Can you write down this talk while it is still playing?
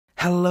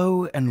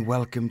Hello and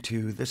welcome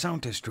to the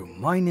Sound Test Room.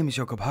 My name is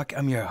Jakob,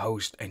 I'm your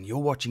host and you're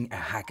watching a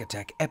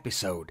attaQ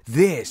episode.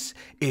 This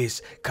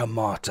is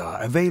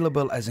Kamata,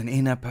 available as an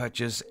in-app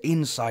purchase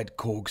inside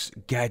KORG's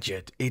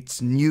Gadget.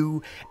 It's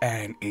new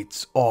and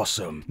it's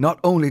awesome. Not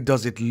only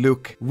does it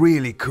look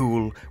really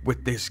cool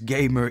with this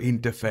gamer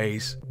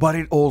interface, but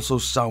it also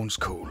sounds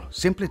cool.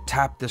 Simply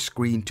tap the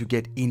screen to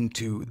get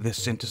into the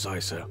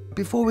synthesizer.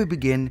 Before we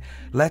begin,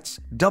 let's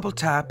double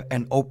tap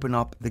and open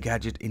up the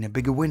gadget in a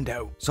bigger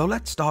window. So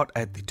let's start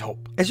at the top.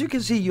 As you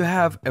can see, you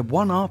have a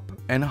 1-up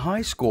and a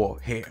high score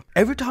here.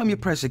 Every time you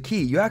press a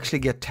key, you actually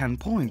get 10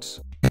 points.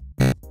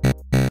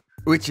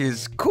 Which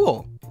is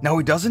cool. Now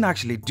it doesn't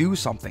actually do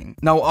something.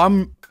 Now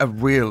I'm a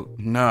real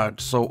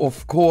nerd, so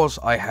of course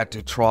I had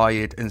to try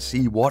it and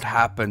see what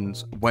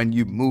happens when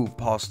you move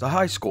past the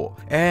high score.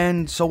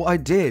 And so I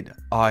did.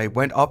 I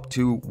went up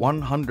to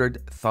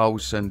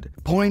 100,000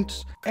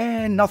 points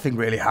and nothing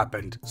really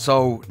happened.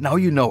 So now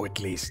you know at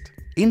least.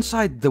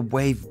 Inside the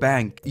wave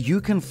bank,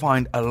 you can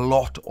find a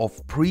lot of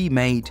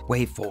pre-made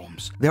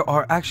waveforms. There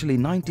are actually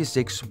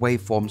 96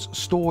 waveforms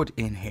stored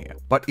in here.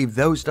 But if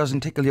those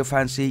doesn't tickle your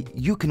fancy,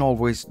 you can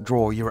always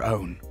draw your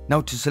own.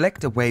 Now to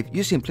select a wave,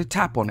 you simply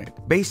tap on it.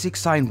 Basic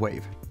sine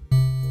wave.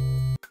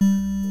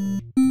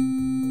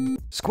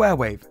 Square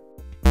wave.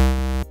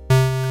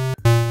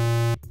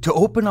 To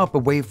open up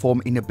a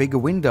waveform in a bigger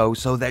window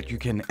so that you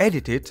can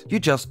edit it, you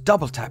just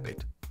double tap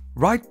it.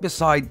 Right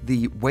beside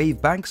the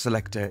wave bank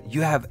selector,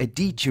 you have a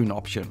detune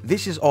option.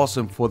 This is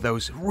awesome for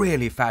those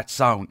really fat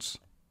sounds.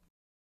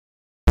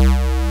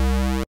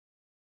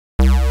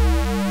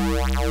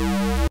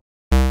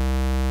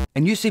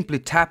 And you simply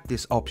tap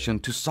this option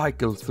to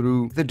cycle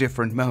through the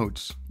different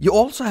modes. You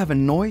also have a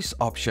noise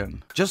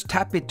option. Just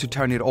tap it to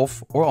turn it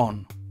off or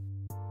on.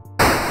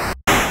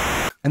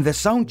 And the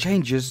sound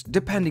changes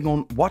depending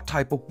on what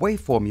type of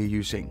waveform you're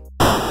using.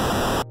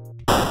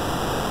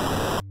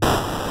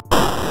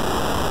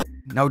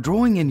 Now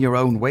drawing in your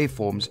own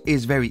waveforms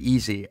is very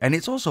easy and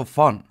it's also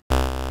fun.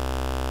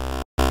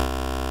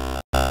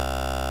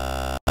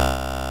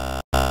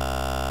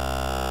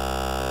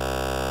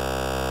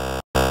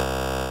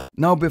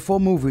 Now before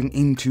moving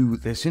into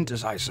the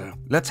synthesizer,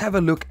 let's have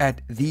a look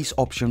at these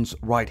options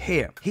right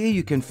here. Here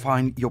you can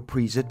find your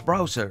preset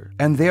browser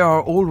and there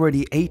are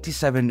already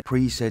 87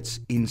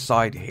 presets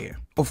inside here.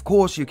 Of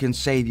course you can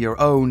save your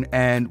own,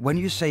 and when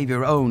you save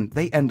your own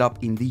they end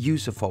up in the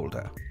user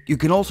folder. You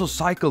can also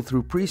cycle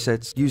through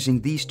presets using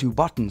these two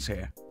buttons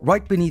here.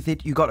 Right beneath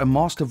it you got a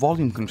master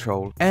volume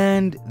control,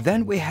 and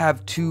then we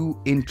have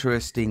two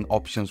interesting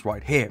options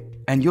right here.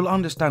 And you'll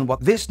understand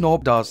what this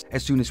knob does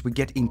as soon as we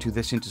get into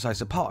the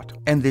synthesizer part.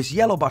 And this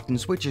yellow button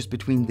switches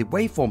between the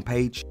waveform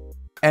page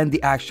and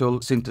the actual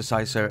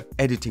synthesizer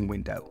editing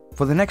window.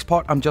 For the next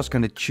part, I'm just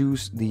going to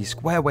choose the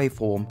square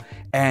waveform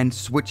and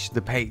switch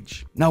the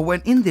page. Now,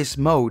 when in this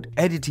mode,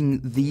 editing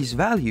these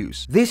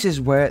values, this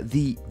is where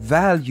the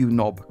value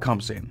knob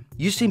comes in.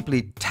 You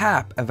simply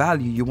tap a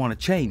value you want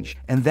to change,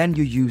 and then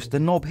you use the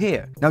knob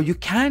here. Now, you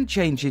can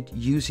change it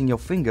using your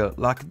finger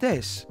like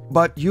this,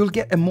 but you'll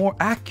get a more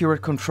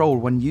accurate control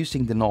when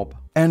using the knob.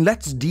 And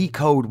let's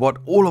decode what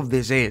all of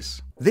this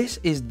is. This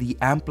is the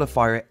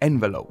amplifier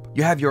envelope.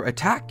 You have your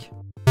attaQ.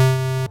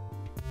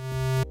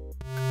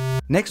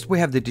 Next we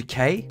have the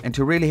decay, and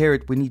to really hear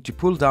it we need to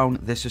pull down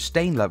the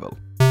sustain level.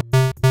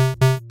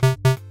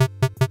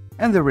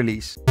 And the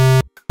release.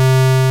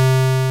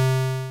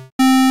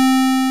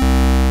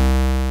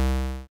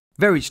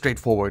 Very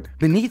straightforward.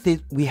 Beneath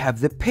it we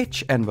have the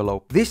pitch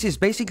envelope. This is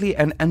basically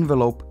an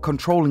envelope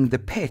controlling the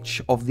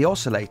pitch of the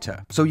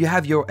oscillator. So you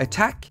have your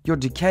attaQ, your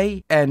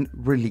decay and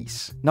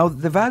release. Now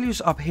the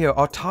values up here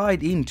are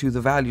tied into the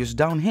values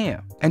down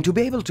here. And to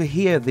be able to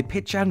hear the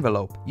pitch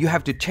envelope, you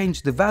have to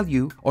change the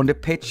value on the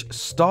pitch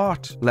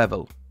start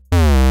level.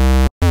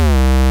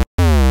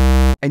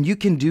 And you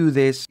can do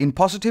this in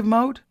positive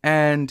mode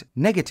and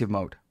negative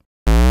mode.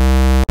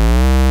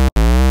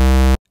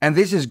 And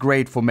this is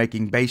great for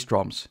making bass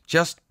drums.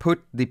 Just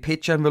put the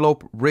pitch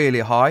envelope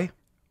really high,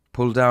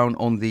 pull down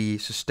on the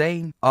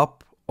sustain,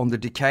 up on the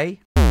decay.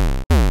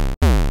 I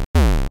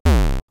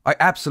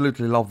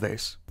absolutely love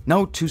this.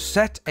 Now to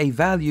set a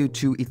value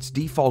to its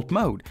default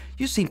mode,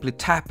 you simply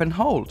tap and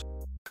hold.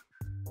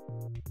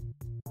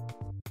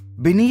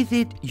 Beneath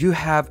it you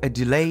have a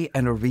delay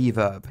and a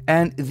reverb,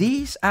 and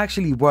these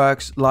actually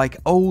works like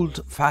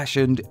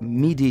old-fashioned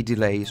MIDI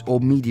delays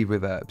or MIDI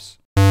reverbs.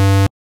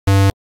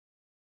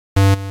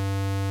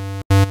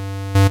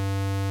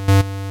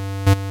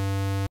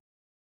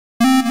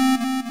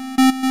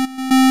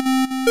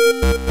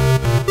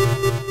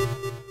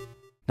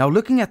 Now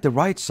looking at the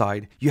right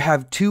side, you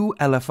have two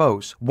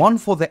LFOs, one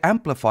for the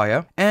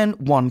amplifier and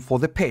one for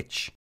the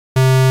pitch.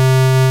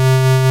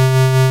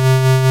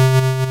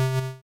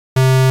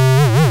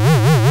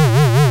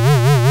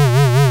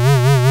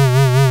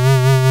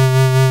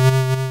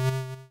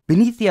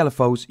 Beneath the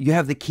LFOs, you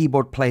have the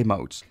keyboard play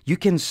modes. You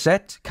can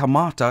set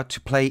Kamata to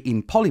play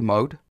in poly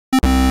mode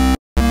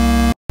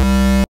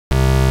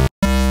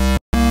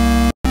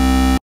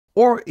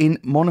or in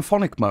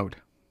monophonic mode.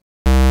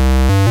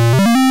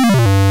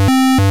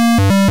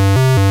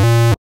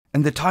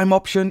 And the time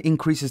option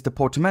increases the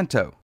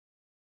portamento.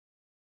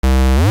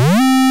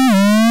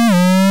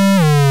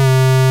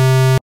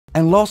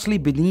 And lastly,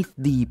 beneath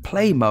the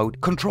play mode,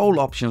 control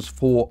options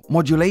for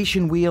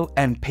modulation wheel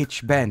and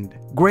pitch bend.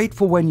 Great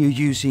for when you're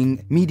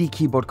using MIDI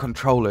keyboard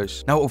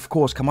controllers. Now, of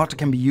course, Kamata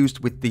can be used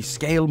with the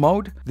scale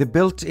mode, the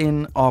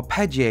built-in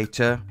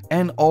arpeggiator,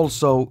 and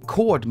also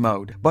chord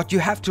mode. But you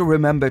have to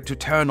remember to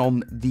turn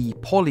on the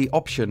poly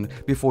option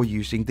before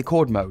using the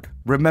chord mode.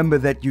 Remember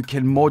that you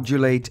can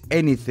modulate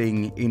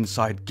anything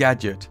inside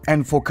Gadget.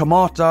 And for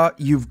Kamata,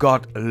 you've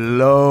got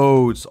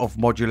loads of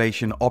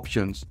modulation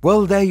options.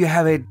 Well, there you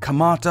have it,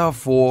 Kamata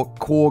for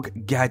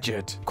KORG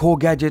Gadget. KORG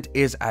Gadget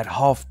is at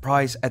half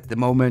price at the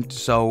moment,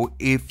 so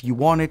if you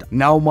want it,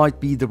 now might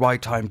be the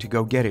right time to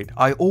go get it.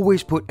 I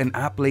always put an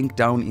app link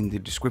down in the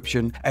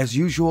description. As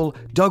usual,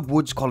 Doug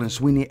Woods, Colin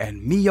Sweeney,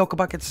 and me,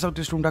 Jakob, at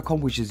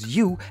thesoundtestroom.com, wishes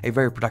you a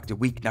very productive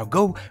week. Now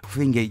go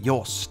finger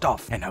your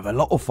stuff and have a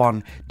lot of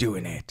fun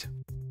doing it.